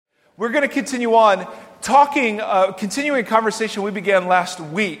We're going to continue on continuing a conversation we began last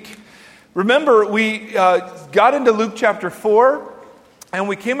week. Remember, we got into Luke chapter 4, and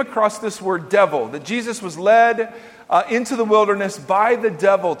we came across this word devil, that Jesus was led into the wilderness by the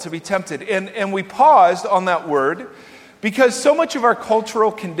devil to be tempted. And we paused on that word because so much of our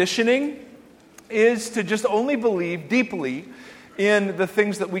cultural conditioning is to just only believe deeply in the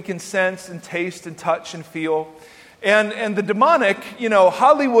things that we can sense and taste and touch and feel. And the demonic,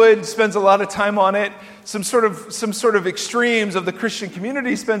 Hollywood spends a lot of time on it. Some sort of extremes of the Christian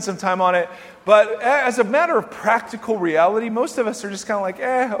community spend some time on it. But as a matter of practical reality, most of us are just kind of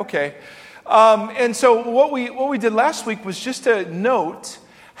like, okay. And so what we did last week was just to note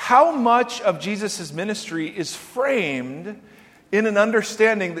how much of Jesus' ministry is framed in an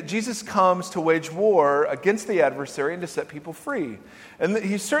understanding that Jesus comes to wage war against the adversary and to set people free. And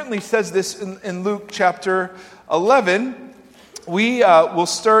he certainly says this in Luke chapter 11. We will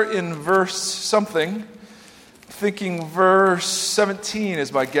start in verse something. Thinking verse 17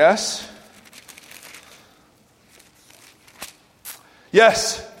 is my guess.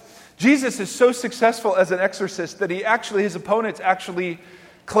 Yes, Jesus is so successful as an exorcist that his opponents actually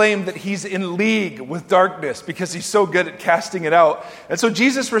claim that he's in league with darkness because he's so good at casting it out. And so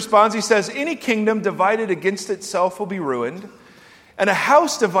Jesus responds, he says, "Any kingdom divided against itself will be ruined, and a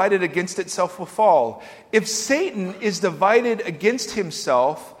house divided against itself will fall. If Satan is divided against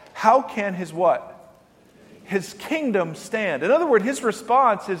himself, how can his what? His kingdom stand?" In other words, his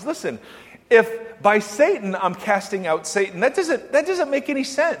response is, listen, if by Satan I'm casting out Satan, that doesn't make any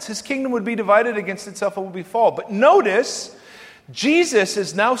sense. His kingdom would be divided against itself and will be fall. But notice, Jesus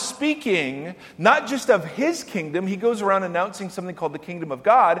is now speaking not just of his kingdom. He goes around announcing something called the kingdom of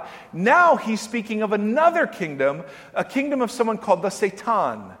God. Now he's speaking of another kingdom, a kingdom of someone called the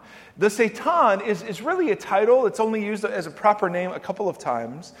Satan. The Satan is really a title. It's only used as a proper name a couple of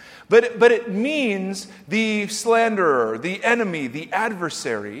times. But it means the slanderer, the enemy, the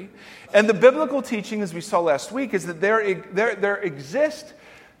adversary. And the biblical teaching, as we saw last week, is that there exist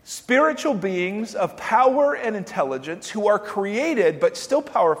spiritual beings of power and intelligence who are created but still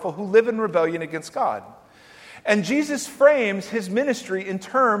powerful, who live in rebellion against God. And Jesus frames his ministry in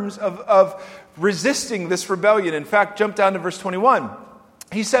terms of resisting this rebellion. In fact, jump down to verse 21.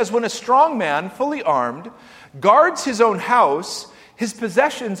 He says, "When a strong man, fully armed, guards his own house, his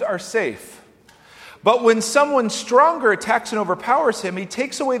possessions are safe. But when someone stronger attacks and overpowers him, he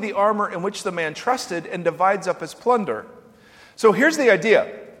takes away the armor in which the man trusted and divides up his plunder." So here's the idea.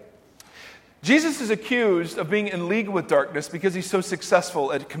 Jesus is accused of being in league with darkness because he's so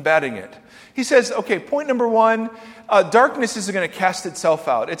successful at combating it. He says, okay, point number one, darkness isn't going to cast itself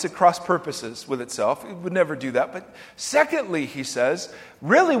out. It's at cross purposes with itself. It would never do that. But secondly, he says,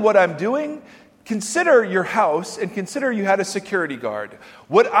 really what I'm doing, consider your house and consider you had a security guard.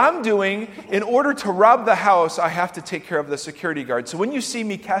 What I'm doing, in order to rob the house, I have to take care of the security guard. So when you see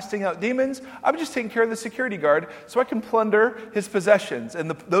me casting out demons, I'm just taking care of the security guard so I can plunder his possessions.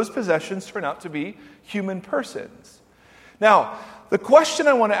 And those possessions turn out to be human persons. Now, the question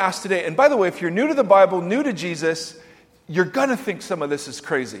I want to ask today, and by the way, if you're new to the Bible, new to Jesus, you're going to think some of this is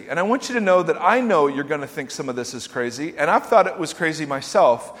crazy. And I want you to know that I know you're going to think some of this is crazy. And I've thought it was crazy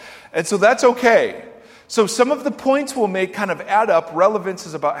myself. And so that's okay. So some of the points we'll make kind of add up. Relevance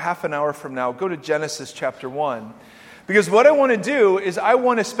is about half an hour from now. Go to Genesis chapter 1. Because what I want to do is I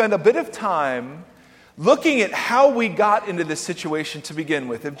want to spend a bit of time looking at how we got into this situation to begin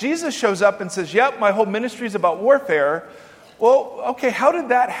with. If Jesus shows up and says, yep, my whole ministry is about warfare. Well, okay, how did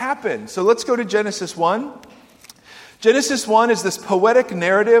that happen? So let's go to Genesis 1. Genesis 1 is this poetic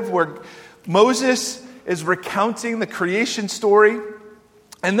narrative where Moses is recounting the creation story.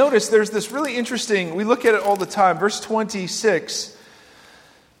 And notice there's this really interesting, we look at it all the time, verse 26,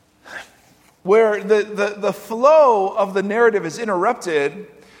 where the flow of the narrative is interrupted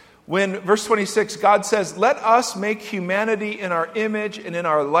when, verse 26, God says, "Let us make humanity in our image and in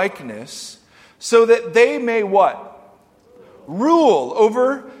our likeness, so that they may" what? "Rule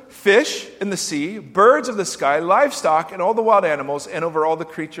over fish in the sea, birds of the sky, livestock, and all the wild animals, and over all the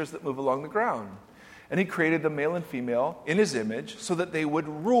creatures that move along the ground." And he created the male and female in his image so that they would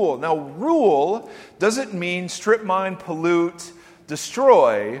rule. Now, rule doesn't mean strip mine, pollute,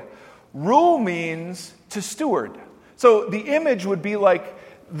 destroy. Rule means to steward. So the image would be like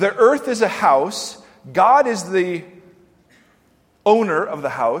the earth is a house, God is the owner of the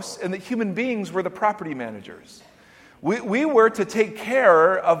house, and that human beings were the property managers. We were to take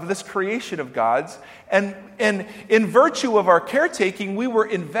care of this creation of God's, and in virtue of our caretaking, we were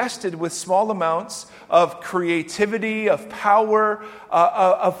invested with small amounts of creativity, of power,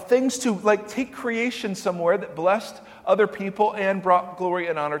 of things to like take creation somewhere that blessed other people and brought glory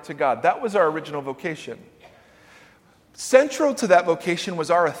and honor to God. That was our original vocation. Central to that vocation was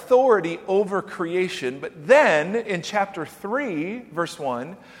our authority over creation. But then in chapter 3, verse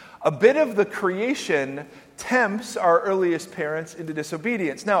 1, a bit of the creation tempts our earliest parents into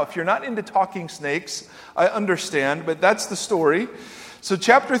disobedience. Now, if you're not into talking snakes, I understand, but that's the story. So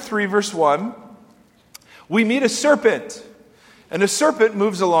chapter 3, verse 1, we meet a serpent, and a serpent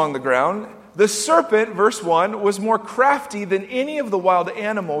moves along the ground. The serpent, verse 1, was more crafty than any of the wild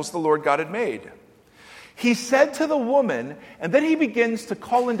animals the Lord God had made. He said to the woman, and then he begins to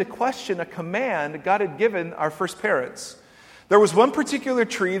call into question a command God had given our first parents. There was one particular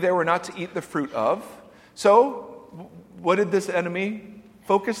tree they were not to eat the fruit of. So, what did this enemy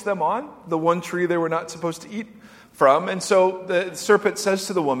focus them on? The one tree they were not supposed to eat from. And so the serpent says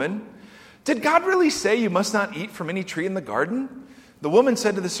to the woman, "Did God really say you must not eat from any tree in the garden?" The woman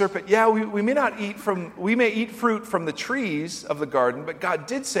said to the serpent, "Yeah, we may eat fruit from the trees of the garden, but God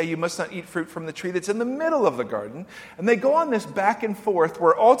did say you must not eat fruit from the tree that's in the middle of the garden." And they go on this back and forth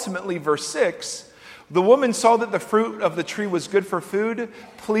where ultimately, verse 6, the woman saw that the fruit of the tree was good for food,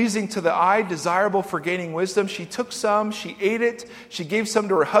 pleasing to the eye, desirable for gaining wisdom. She took some, she ate it, she gave some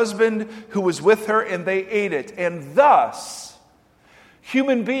to her husband who was with her, and they ate it. And thus,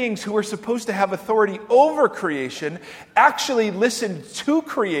 human beings who were supposed to have authority over creation actually listened to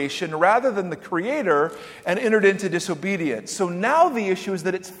creation rather than the Creator and entered into disobedience. So now the issue is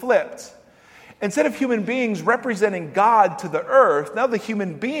that it's flipped. Instead of human beings representing God to the earth, now the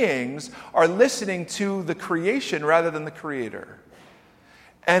human beings are listening to the creation rather than the Creator,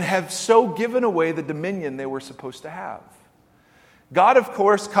 and have so given away the dominion they were supposed to have. God, of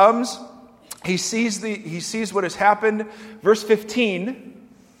course, comes. He sees what has happened. Verse 15,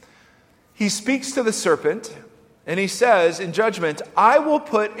 he speaks to the serpent, and he says in judgment, "I will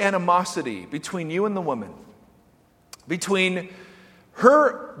put animosity between you and the woman, between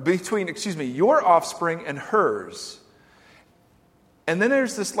your offspring and hers." And then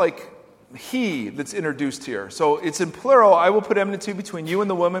there's this he that's introduced here. So it's in plural, "I will put enmity between you and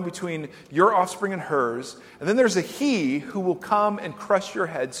the woman, between your offspring and hers." And then there's a he who will come and crush your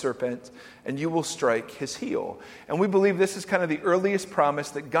head, serpent, and you will strike his heel. And we believe this is kind of the earliest promise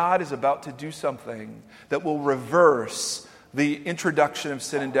that God is about to do something that will reverse the introduction of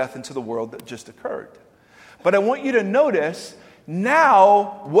sin and death into the world that just occurred. But I want you to notice,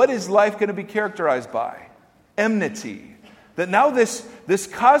 now, what is life going to be characterized by? Enmity. That now this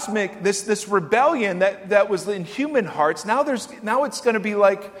cosmic, this rebellion that was in human hearts, now it's going to be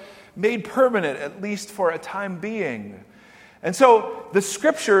made permanent, at least for a time being. And so the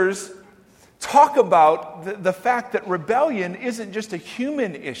scriptures talk about the fact that rebellion isn't just a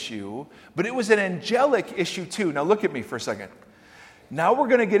human issue, but it was an angelic issue too. Now look at me for a second. Now we're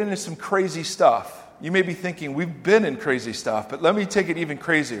going to get into some crazy stuff. You may be thinking, we've been in crazy stuff, but let me take it even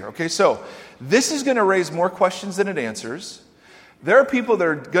crazier. Okay, so this is going to raise more questions than it answers. There are people that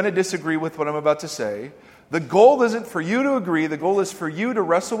are going to disagree with what I'm about to say. The goal isn't for you to agree. The goal is for you to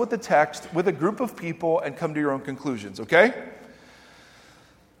wrestle with the text with a group of people and come to your own conclusions, okay?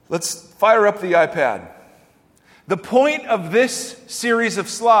 Let's fire up the iPad. The point of this series of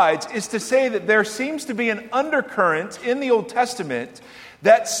slides is to say that there seems to be an undercurrent in the Old Testament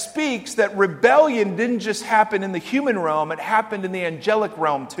that speaks that rebellion didn't just happen in the human realm, it happened in the angelic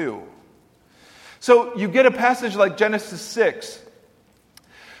realm too. So you get a passage like Genesis 6.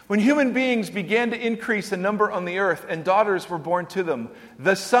 When human beings began to increase in number on the earth and daughters were born to them,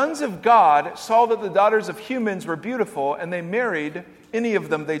 the sons of God saw that the daughters of humans were beautiful, and they married any of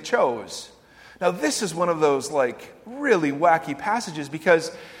them they chose. Now this is one of those really wacky passages,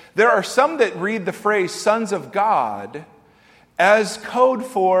 because there are some that read the phrase sons of God as code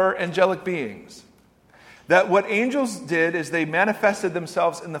for angelic beings. That what angels did is they manifested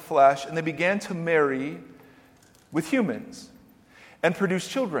themselves in the flesh and they began to marry with humans and produce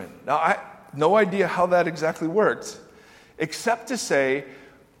children. Now, I no idea how that exactly worked, except to say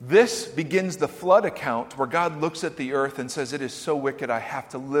this begins the flood account where God looks at the earth and says, it is so wicked I have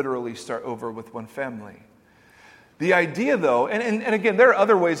to literally start over with one family. The idea, though, and again, there are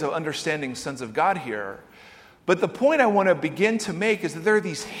other ways of understanding sons of God here, but the point I want to begin to make is that there are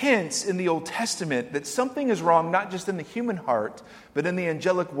these hints in the Old Testament that something is wrong, not just in the human heart, but in the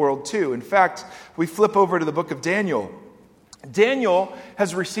angelic world too. In fact, we flip over to the book of Daniel. Daniel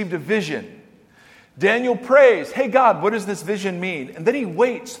has received a vision. Daniel prays, hey God, what does this vision mean? And then he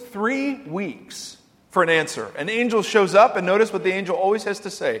waits 3 weeks for an answer. An angel shows up, and notice what the angel always has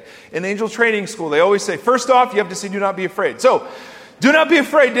to say. In angel training school, they always say, first off, you have to say, do not be afraid. So, do not be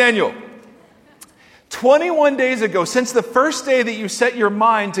afraid, Daniel. 21 days ago, since the first day that you set your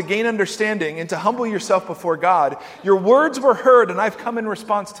mind to gain understanding and to humble yourself before God, your words were heard and I've come in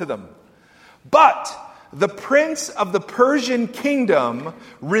response to them. But the prince of the Persian kingdom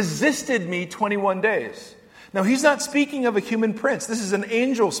resisted me 21 days. Now, he's not speaking of a human prince. This is an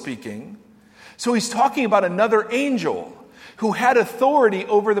angel speaking. So he's talking about another angel who had authority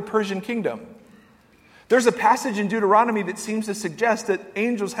over the Persian kingdom. There's a passage in Deuteronomy that seems to suggest that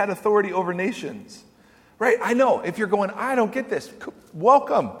angels had authority over nations. Right? I know. If you're going, I don't get this,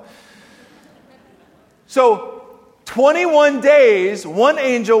 welcome. So, 21 days, one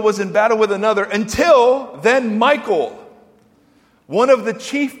angel was in battle with another until then Michael, one of the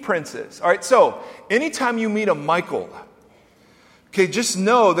chief princes. All right, so anytime you meet a Michael, okay, just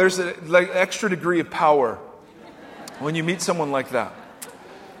know there's an extra degree of power when you meet someone like that.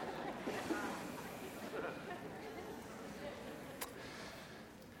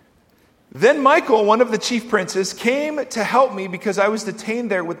 Then Michael, one of the chief princes, came to help me because I was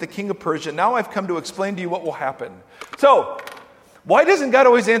detained there with the king of Persia. Now I've come to explain to you what will happen. So, why doesn't God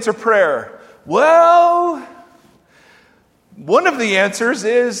always answer prayer? Well, one of the answers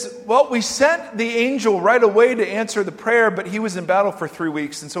is, we sent the angel right away to answer the prayer, but he was in battle for 3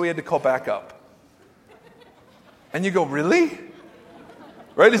 weeks, and so we had to call back up. And you go, really?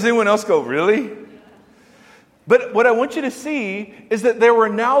 Right? Does anyone else go, really? But what I want you to see is that there were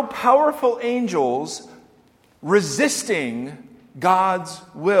now powerful angels resisting God's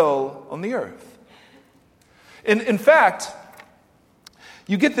will on the earth. In fact,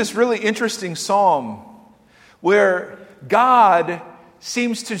 you get this really interesting psalm where God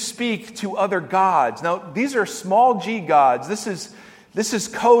seems to speak to other gods. Now, these are small g gods. This is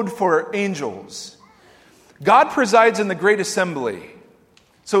code for angels. God presides in the great assembly.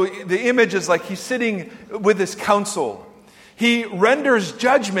 So the image is like he's sitting with his council. He renders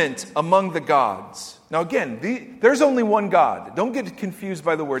judgment among the gods. Now again, there's only one God. Don't get confused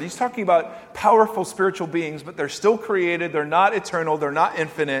by the word. He's talking about powerful spiritual beings, but they're still created. They're not eternal. They're not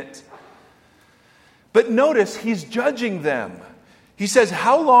infinite. But notice, he's judging them. He says,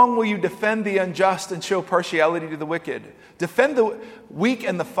 how long will you defend the unjust and show partiality to the wicked? Defend the weak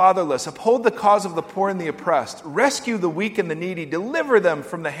and the fatherless. Uphold the cause of the poor and the oppressed. Rescue the weak and the needy. Deliver them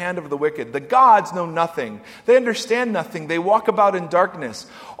from the hand of the wicked. The gods know nothing. They understand nothing. They walk about in darkness.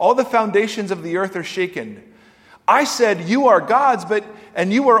 All the foundations of the earth are shaken. I said, you are gods,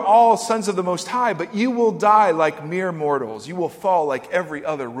 and you are all sons of the Most High, but you will die like mere mortals. You will fall like every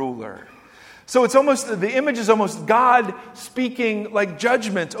other ruler. So the image is almost God speaking like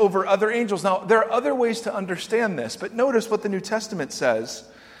judgment over other angels. Now, there are other ways to understand this, but notice what the New Testament says.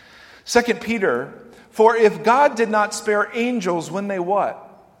 2 Peter, for if God did not spare angels when they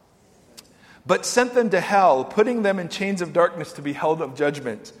what? But sent them to hell, putting them in chains of darkness to be held of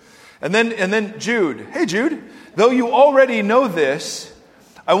judgment. And then Jude, hey Jude, though you already know this,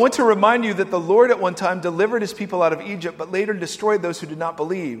 I want to remind you that the Lord at one time delivered his people out of Egypt, but later destroyed those who did not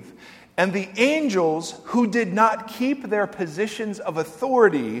believe. And the angels who did not keep their positions of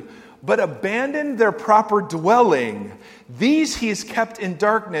authority, but abandoned their proper dwelling, these he has kept in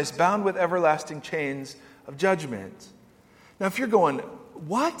darkness, bound with everlasting chains of judgment. Now, if you're going,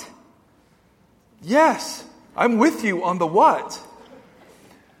 what? Yes, I'm with you on the what.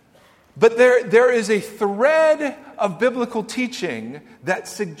 But there is a thread of biblical teaching that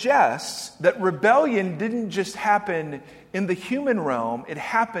suggests that rebellion didn't just happen in the human realm, it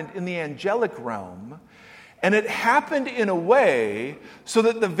happened in the angelic realm, and it happened in a way so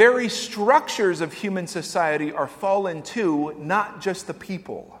that the very structures of human society are fallen to, not just the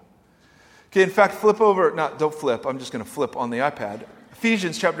people. Okay, in fact, don't flip, I'm just going to flip on the iPad.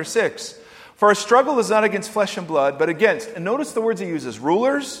 Ephesians chapter 6. For our struggle is not against flesh and blood, but against, and notice the words he uses,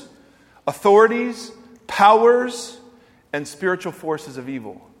 rulers, authorities, powers, and spiritual forces of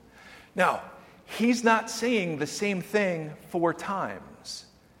evil. Now, he's not saying the same thing 4 times.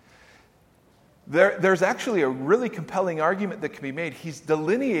 There's actually a really compelling argument that can be made. He's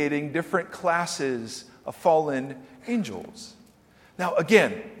delineating different classes of fallen angels. Now,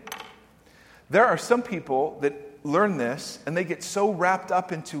 again, there are some people that learn this, and they get so wrapped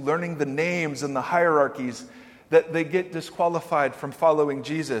up into learning the names and the hierarchies that they get disqualified from following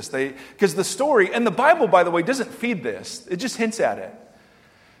Jesus. Because the story, and the Bible, by the way, doesn't feed this. It just hints at it.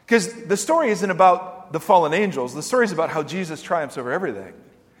 Because the story isn't about the fallen angels. The story is about how Jesus triumphs over everything.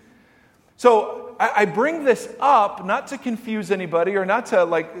 So I bring this up not to confuse anybody or not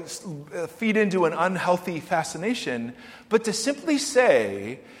to feed into an unhealthy fascination, but to simply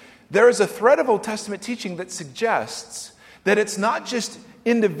say there is a thread of Old Testament teaching that suggests that it's not just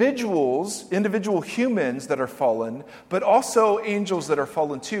individual humans that are fallen, but also angels that are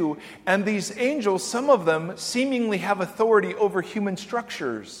fallen too. And these angels, some of them seemingly have authority over human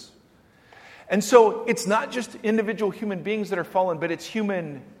structures. And so it's not just individual human beings that are fallen, but it's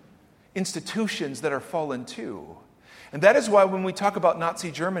human institutions that are fallen too. And that is why when we talk about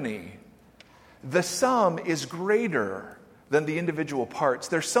Nazi Germany, the sum is greater than the individual parts.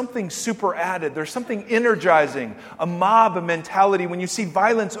 There's something super added. There's something energizing, a mob mentality. When you see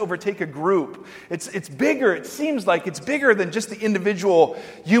violence overtake a group, it's bigger. It seems like it's bigger than just the individual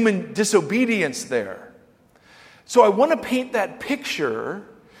human disobedience there. So I want to paint that picture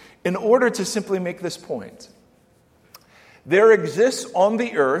in order to simply make this point. There exists on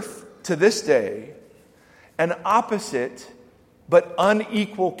the earth to this day an opposite but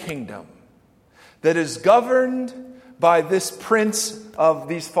unequal kingdom that is governed by this prince of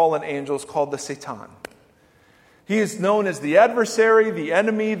these fallen angels called the Satan. He is known as the adversary, the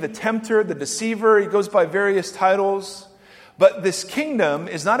enemy, the tempter, the deceiver. He goes by various titles. But this kingdom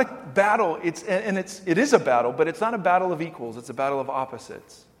is not a battle. It is a battle, but it's not a battle of equals. It's a battle of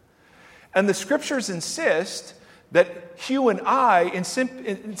opposites. And the scriptures insist that you and I,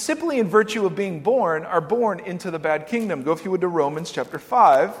 simply in virtue of being born, are born into the bad kingdom. Go, if you would, to Romans chapter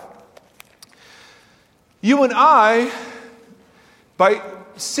 5. You and I, by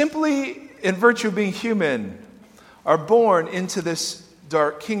simply in virtue of being human, are born into this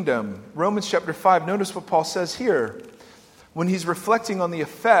dark kingdom. Romans chapter 5, notice what Paul says here. When he's reflecting on the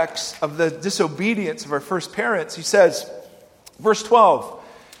effects of the disobedience of our first parents, he says, verse 12,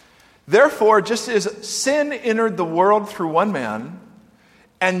 therefore, just as sin entered the world through one man,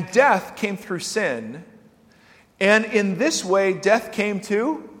 and death came through sin, and in this way death came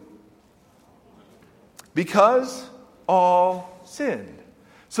to because all sinned.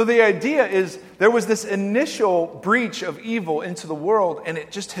 So the idea is there was this initial breach of evil into the world, and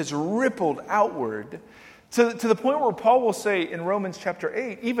it just has rippled outward to the point where Paul will say in Romans chapter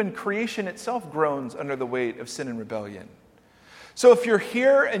 8, even creation itself groans under the weight of sin and rebellion. So if you're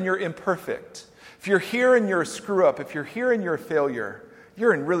here and you're imperfect, if you're here and you're a screw-up, if you're here and you're a failure,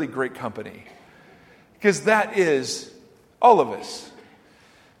 you're in really great company. Because that is all of us.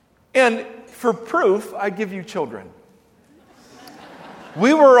 And for proof, I give you children.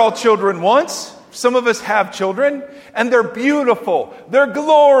 We were all children once. Some of us have children, and they're beautiful. They're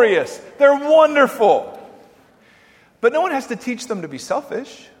glorious. They're wonderful. But no one has to teach them to be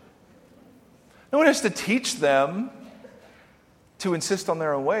selfish. No one has to teach them to insist on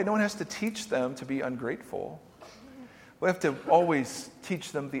their own way. No one has to teach them to be ungrateful. We have to always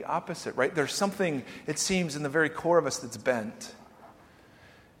teach them the opposite, right? There's something, it seems, in the very core of us that's bent.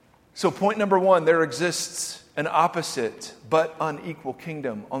 So point number one, there exists an opposite but unequal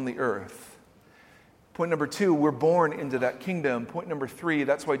kingdom on the earth. Point number two, we're born into that kingdom. Point number three,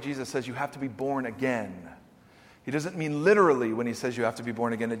 that's why Jesus says you have to be born again. He doesn't mean literally when he says you have to be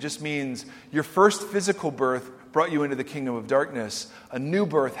born again. It just means your first physical birth brought you into the kingdom of darkness. A new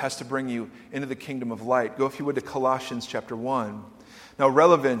birth has to bring you into the kingdom of light. Go, if you would, to Colossians chapter 1. Now,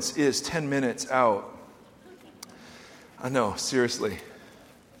 relevance is 10 minutes out. I know, seriously.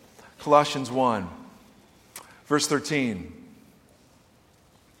 Colossians 1, verse 13.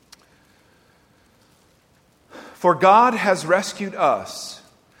 For God has rescued us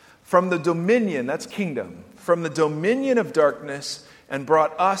from the dominion, that's kingdom, from the dominion of darkness and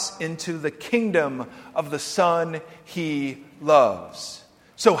brought us into the kingdom of the Son he loves.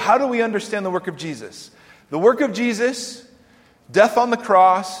 So how do we understand the work of Jesus? The work of Jesus, death on the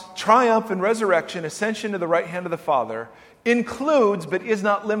cross, triumph and resurrection, ascension to the right hand of the Father, includes, but is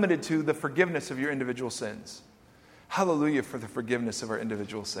not limited to, the forgiveness of your individual sins. Hallelujah for the forgiveness of our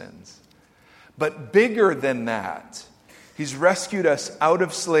individual sins. But bigger than that, he's rescued us out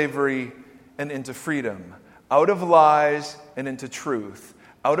of slavery and into freedom, out of lies and into truth,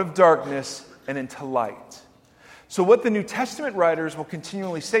 out of darkness and into light. So what the New Testament writers will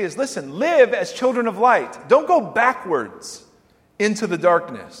continually say is, listen, live as children of light. Don't go backwards into the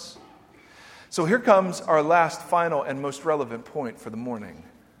darkness. So here comes our last, final, and most relevant point for the morning.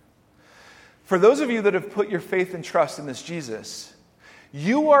 For those of you that have put your faith and trust in this Jesus,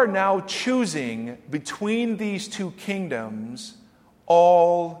 you are now choosing between these two kingdoms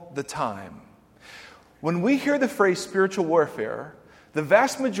all the time. When we hear the phrase spiritual warfare, the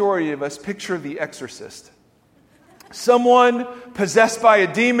vast majority of us picture The Exorcist. Someone possessed by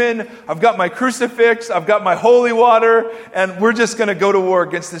a demon, I've got my crucifix, I've got my holy water, and we're just going to go to war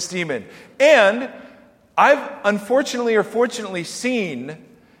against this demon. And I've unfortunately or fortunately seen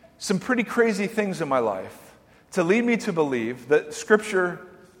some pretty crazy things in my life to lead me to believe that Scripture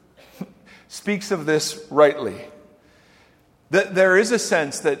speaks of this rightly. That there is a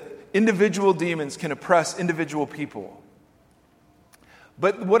sense that individual demons can oppress individual people.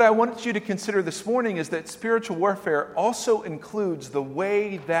 But what I want you to consider this morning is that spiritual warfare also includes the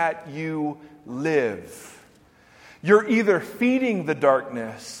way that you live. You're either feeding the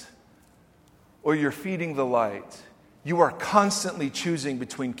darkness or you're feeding the light. You are constantly choosing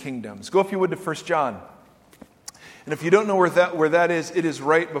between kingdoms. Go, if you would, to 1 John. And if you don't know where that is, it is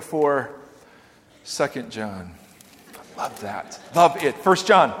right before 2 John. I love that. Love it. 1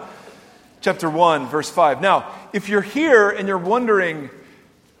 John chapter 1, verse 5. Now, if you're here and you're wondering,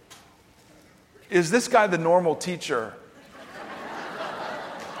 is this guy the normal teacher?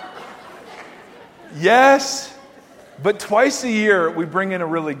 Yes, but twice a year we bring in a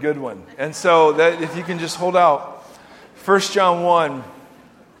really good one. And so that if you can just hold out. 1 John 1,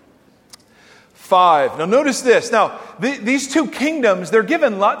 5. Now notice this. Now, these two kingdoms, they're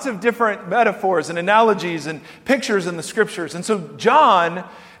given lots of different metaphors and analogies and pictures in the scriptures. And so John,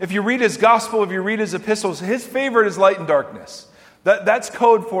 if you read his gospel, if you read his epistles, his favorite is light and darkness. That's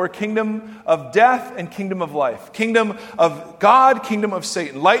code for kingdom of death and kingdom of life. Kingdom of God, kingdom of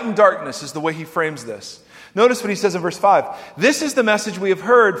Satan. Light and darkness is the way he frames this. Notice what he says in verse 5. This is the message we have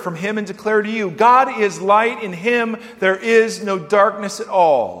heard from him and declare to you. God is light, in him there is no darkness at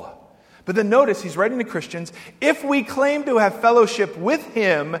all. But then notice he's writing to Christians. If we claim to have fellowship with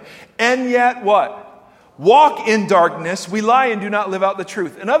him and yet what? Walk in darkness, we lie and do not live out the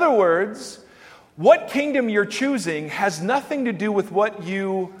truth. In other words, what kingdom you're choosing has nothing to do with what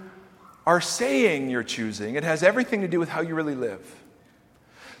you are saying you're choosing. It has everything to do with how you really live.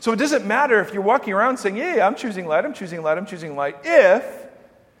 So it doesn't matter if you're walking around saying, yeah, I'm choosing light, I'm choosing light, I'm choosing light, if,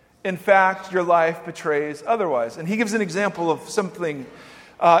 in fact, your life betrays otherwise. And he gives an example of something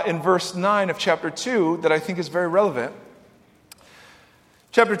in verse 9 of chapter 2 that I think is very relevant.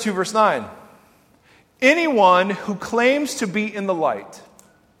 Chapter 2, verse 9. Anyone who claims to be in the light,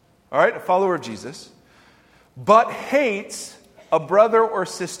 all right, a follower of Jesus, but hates a brother or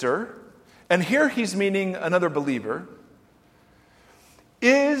sister, and here he's meaning another believer,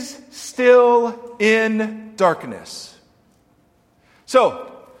 is still in darkness.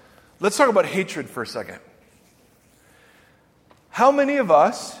 So, let's talk about hatred for a second. How many of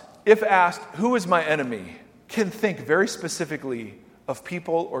us, if asked, who is my enemy, can think very specifically of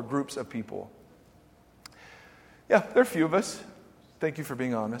people or groups of people? Yeah, there are a few of us. Thank you for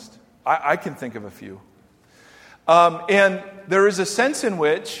being honest. I can think of a few. And there is a sense in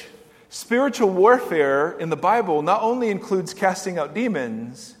which spiritual warfare in the Bible not only includes casting out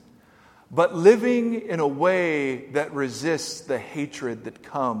demons, but living in a way that resists the hatred that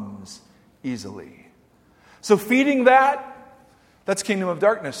comes easily. So feeding that's kingdom of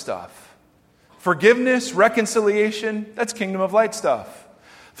darkness stuff. Forgiveness, reconciliation, that's kingdom of light stuff.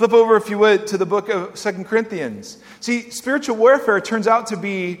 Flip over, if you would, to the book of 2 Corinthians. See, spiritual warfare turns out to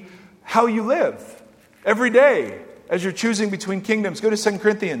be how you live every day as you're choosing between kingdoms. Go to 2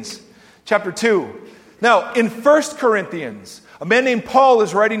 Corinthians chapter 2. Now, in 1 Corinthians, a man named Paul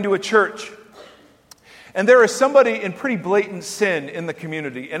is writing to a church. And there is somebody in pretty blatant sin in the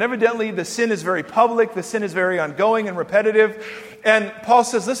community. And evidently the sin is very public, the sin is very ongoing and repetitive. And Paul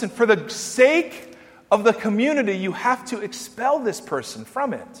says, listen, for the sake of the community, you have to expel this person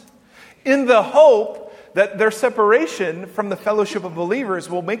from it, in the hope that their separation from the fellowship of believers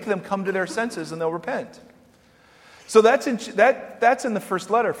will make them come to their senses and they'll repent. So that's in the first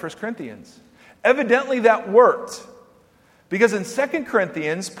letter, 1 Corinthians. Evidently that worked. Because in 2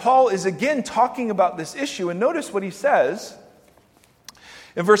 Corinthians, Paul is again talking about this issue. And notice what he says.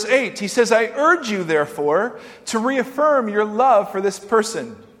 In verse 8, he says, I urge you, therefore, to reaffirm your love for this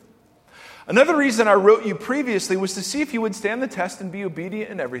person. Another reason I wrote you previously was to see if you would stand the test and be obedient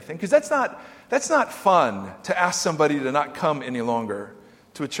in everything. Because that's not fun to ask somebody to not come any longer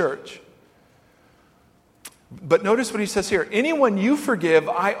to a church. But notice what he says here. Anyone you forgive,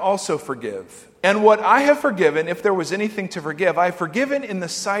 I also forgive. And what I have forgiven, if there was anything to forgive, I have forgiven in the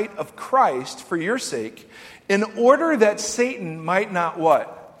sight of Christ for your sake, in order that Satan might not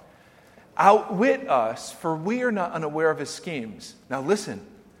what? Outwit us, for we are not unaware of his schemes. Now listen.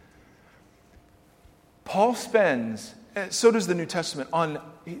 Paul spends, so does the New Testament,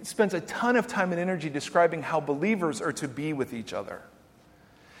 he spends a ton of time and energy describing how believers are to be with each other.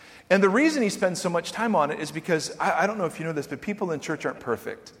 And the reason he spends so much time on it is because, I don't know if you know this, but people in church aren't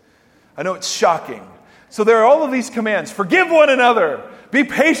perfect. I know it's shocking. So there are all of these commands. Forgive one another. Be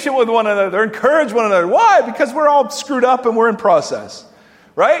patient with one another. Encourage one another. Why? Because we're all screwed up and we're in process.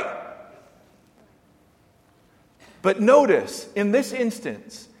 Right? But notice, in this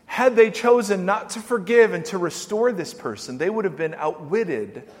instance, had they chosen not to forgive and to restore this person, they would have been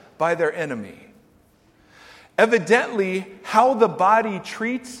outwitted by their enemy. Evidently, how the body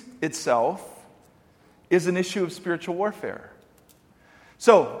treats itself is an issue of spiritual warfare.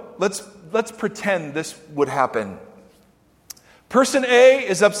 So, let's pretend this would happen. Person A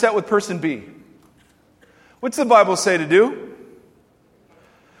is upset with person B. What's the Bible say to do?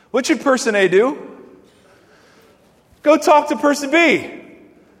 What should person A do? Go talk to person B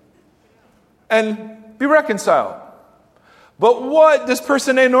and be reconciled. But what does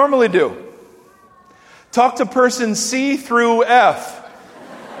person A normally do? Talk to person C through F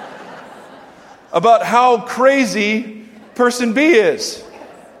about how crazy person B is,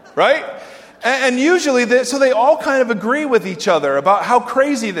 right? And usually, so they all kind of agree with each other about how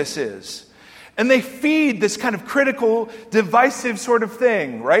crazy this is. And they feed this kind of critical, divisive sort of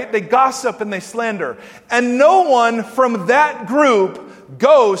thing, right? They gossip and they slander. And no one from that group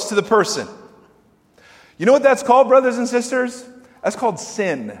goes to the person. You know what that's called, brothers and sisters? That's called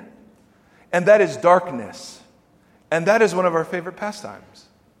sin. And that is darkness. And that is one of our favorite pastimes.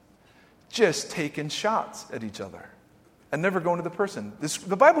 Just taking shots at each other and never going to the person.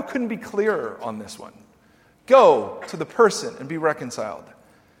 The Bible couldn't be clearer on this one. Go to the person and be reconciled.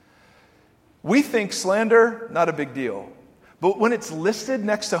 We think slander, not a big deal. But when it's listed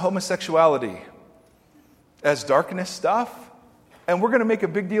next to homosexuality as darkness stuff, and we're going to make a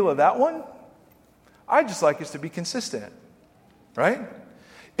big deal of that one, I'd just like us to be consistent, right?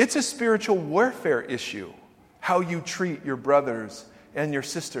 It's a spiritual warfare issue, how you treat your brothers and your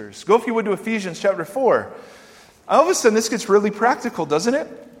sisters. Go, if you would, to Ephesians chapter 4. All of a sudden, this gets really practical, doesn't it?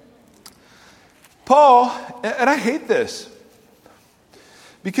 Paul, and I hate this,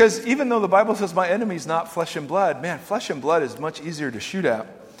 because even though the Bible says my enemy is not flesh and blood, man, flesh and blood is much easier to shoot at.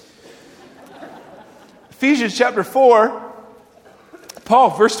 Ephesians chapter 4,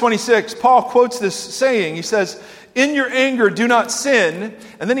 Paul, verse 26, Paul quotes this saying. He says, "In your anger, do not sin."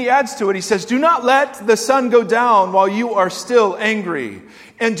 And then he adds to it, he says, "Do not let the sun go down while you are still angry,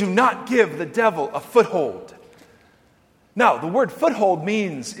 and do not give the devil a foothold." Now, the word foothold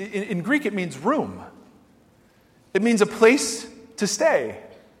means, in Greek, it means room. It means a place to stay.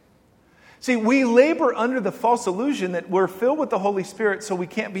 See, we labor under the false illusion that we're filled with the Holy Spirit so we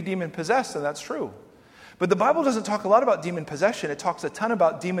can't be demon-possessed, and that's true. But the Bible doesn't talk a lot about demon possession. It talks a ton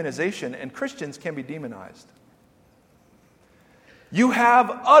about demonization, and Christians can be demonized. You've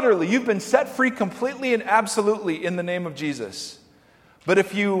been set free completely and absolutely in the name of Jesus. But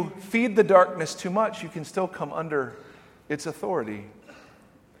if you feed the darkness too much, you can still come under its authority.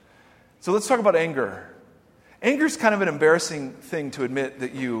 So let's talk about anger. Anger is kind of an embarrassing thing to admit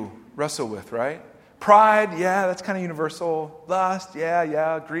that you wrestle with, right? Pride, yeah, that's kind of universal. Lust,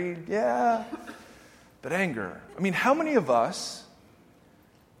 yeah. Greed, yeah. But anger. I mean, how many of us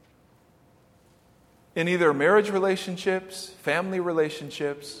in either marriage relationships, family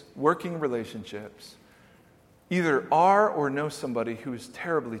relationships, working relationships, either are or know somebody who is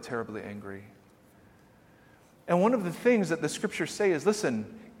terribly, terribly angry? And one of the things that the scriptures say is, listen,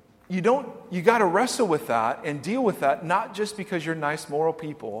 you got to wrestle with that and deal with that, not just because you're nice, moral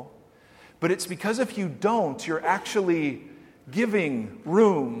people, but it's because if you don't, you're actually giving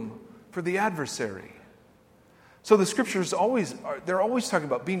room for the adversary. So the scriptures they're always talking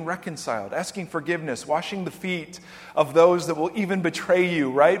about being reconciled, asking forgiveness, washing the feet of those that will even betray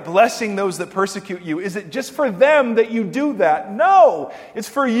you, right? Blessing those that persecute you. Is it just for them that you do that? No, it's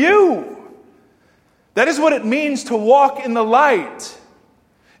for you. That is what it means to walk in the light.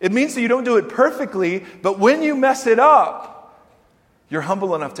 It means that you don't do it perfectly, but when you mess it up, you're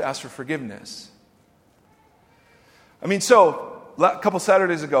humble enough to ask for forgiveness. I mean, so a couple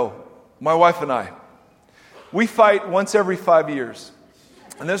Saturdays ago, my wife and I, we fight once every 5 years.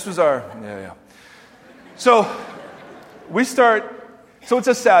 And this was So it's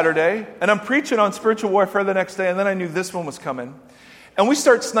a Saturday, and I'm preaching on spiritual warfare the next day, and then I knew this one was coming. And we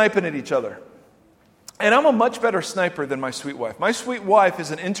start sniping at each other. And I'm a much better sniper than my sweet wife. My sweet wife is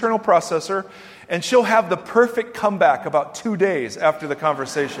an internal processor, and she'll have the perfect comeback about 2 days after the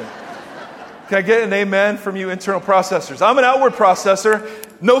conversation. Can I get an amen from you internal processors? I'm an outward processor,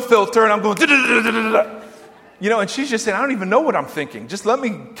 no filter, and I'm going da-da-da-da-da-da. And she's just saying, I don't even know what I'm thinking. Just let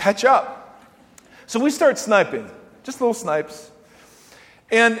me catch up. So we start sniping, just little snipes.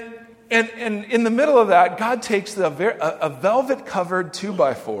 And in the middle of that, God takes a velvet-covered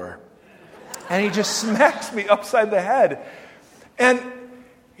 2x4, and he just smacks me upside the head. And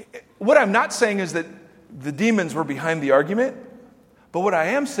what I'm not saying is that the demons were behind the argument, but what I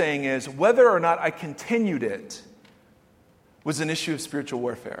am saying is whether or not I continued it was an issue of spiritual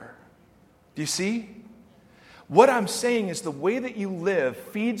warfare. Do you see? What I'm saying is the way that you live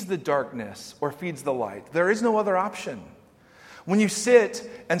feeds the darkness or feeds the light. There is no other option. When you sit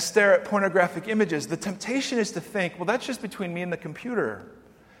and stare at pornographic images, the temptation is to think, well, that's just between me and the computer.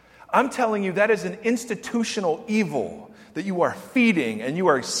 I'm telling you that is an institutional evil that you are feeding, and you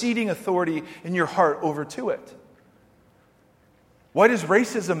are ceding authority in your heart over to it. Why does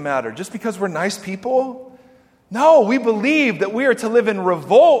racism matter? Just because we're nice people? No, we believe that we are to live in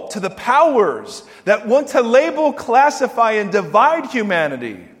revolt to the powers that want to label, classify, and divide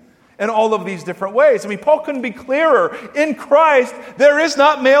humanity in all of these different ways. I mean, Paul couldn't be clearer. In Christ, there is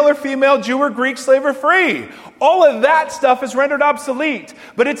not male or female, Jew or Greek, slave or free. All of that stuff is rendered obsolete.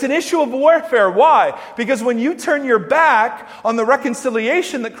 But it's an issue of warfare. Why? Because when you turn your back on the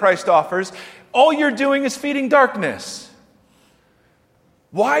reconciliation that Christ offers, all you're doing is feeding darkness.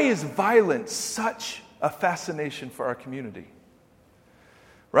 Why is violence such a fascination for our community?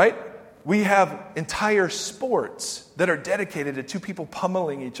 Right? We have entire sports that are dedicated to two people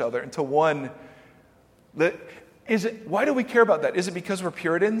pummeling each other into one. Why do we care about that? Is it because we're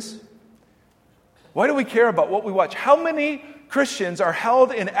Puritans? Why do we care about what we watch? How many Christians are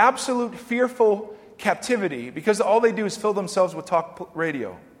held in absolute fearful captivity because all they do is fill themselves with talk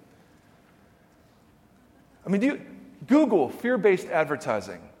radio? I mean, Google fear-based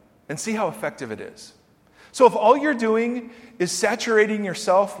advertising and see how effective it is. So if all you're doing is saturating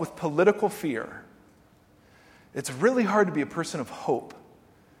yourself with political fear, it's really hard to be a person of hope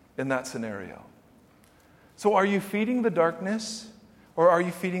in that scenario. So are you feeding the darkness or are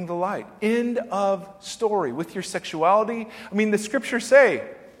you feeding the light? End of story. With your sexuality, I mean, the scriptures say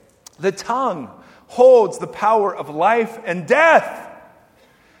the tongue holds the power of life and death.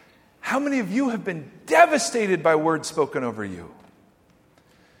 How many of you have been devastated by words spoken over you?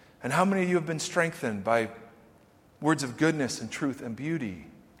 And how many of you have been strengthened by words of goodness and truth and beauty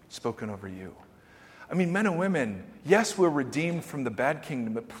spoken over you? I mean, men and women, yes, we're redeemed from the bad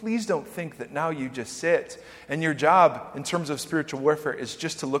kingdom, but please don't think that now you just sit and your job in terms of spiritual warfare is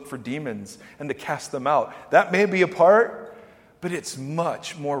just to look for demons and to cast them out. That may be a part, but it's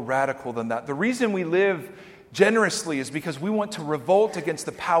much more radical than that. The reason we live generously is because we want to revolt against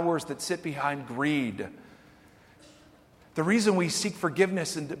the powers that sit behind greed. The reason we seek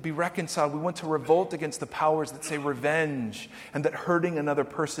forgiveness and to be reconciled, we want to revolt against the powers that say revenge and that hurting another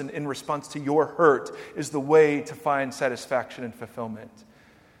person in response to your hurt is the way to find satisfaction and fulfillment.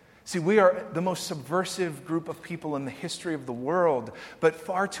 See, we are the most subversive group of people in the history of the world, but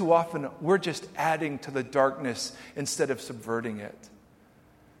far too often we're just adding to the darkness instead of subverting it.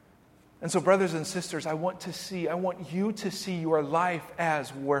 And so, brothers and sisters, I want you to see your life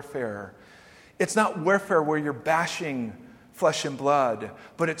as warfare. It's not warfare where you're bashing flesh and blood,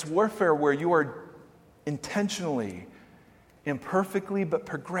 but it's warfare where you are intentionally, imperfectly, but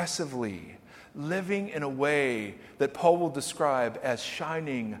progressively living in a way that Paul will describe as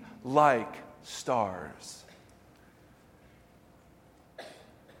shining like stars.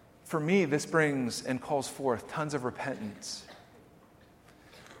 For me, this brings and calls forth tons of repentance.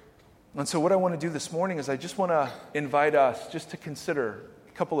 And so what I want to do this morning is I just want to invite us just to consider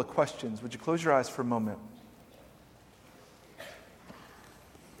a couple of questions. Would you close your eyes for a moment?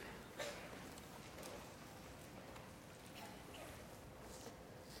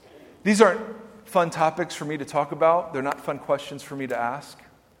 These aren't fun topics for me to talk about. They're not fun questions for me to ask.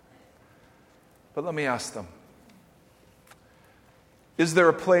 But let me ask them. Is there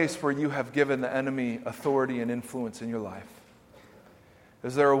a place where you have given the enemy authority and influence in your life?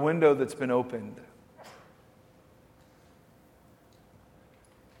 Is there a window that's been opened?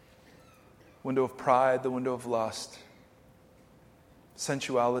 Window of pride, the window of lust,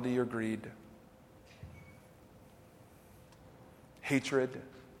 sensuality or greed, hatred,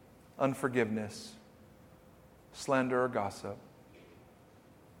 unforgiveness, slander or gossip,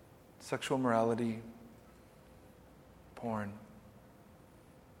 sexual morality, porn.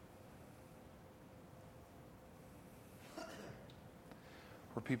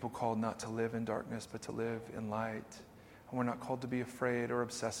 We're people called not to live in darkness, but to live in light. And we're not called to be afraid or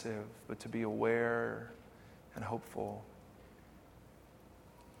obsessive, but to be aware and hopeful.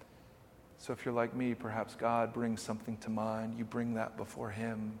 So if you're like me, perhaps God brings something to mind. You bring that before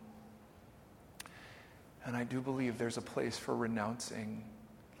Him. And I do believe there's a place for renouncing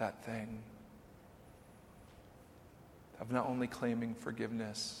that thing. Of not only claiming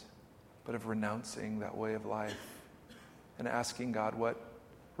forgiveness, but of renouncing that way of life. And asking God what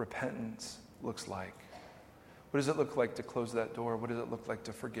repentance looks like. What does it look like to close that door? What does it look like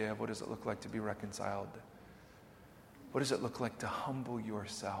to forgive? What does it look like to be reconciled? What does it look like to humble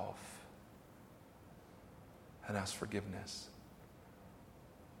yourself and ask forgiveness?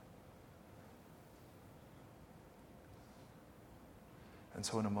 And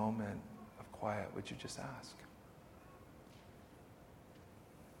so in a moment of quiet, would you just ask?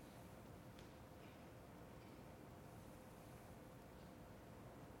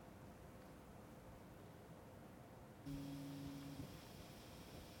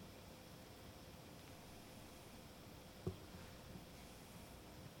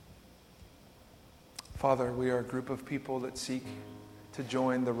 Father, we are a group of people that seek to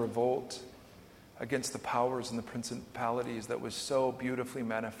join the revolt against the powers and the principalities that was so beautifully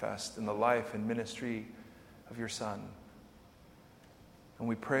manifest in the life and ministry of your Son. And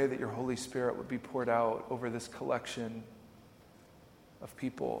we pray that your Holy Spirit would be poured out over this collection of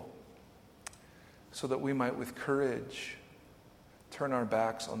people so that we might with courage turn our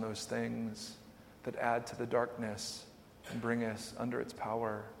backs on those things that add to the darkness and bring us under its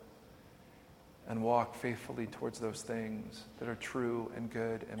power, and walk faithfully towards those things that are true and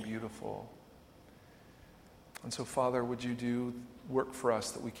good and beautiful. And so, Father, would you do work for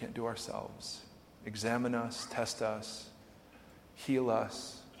us that we can't do ourselves? Examine us, test us, heal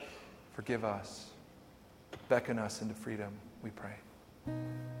us, forgive us, beckon us into freedom, we pray.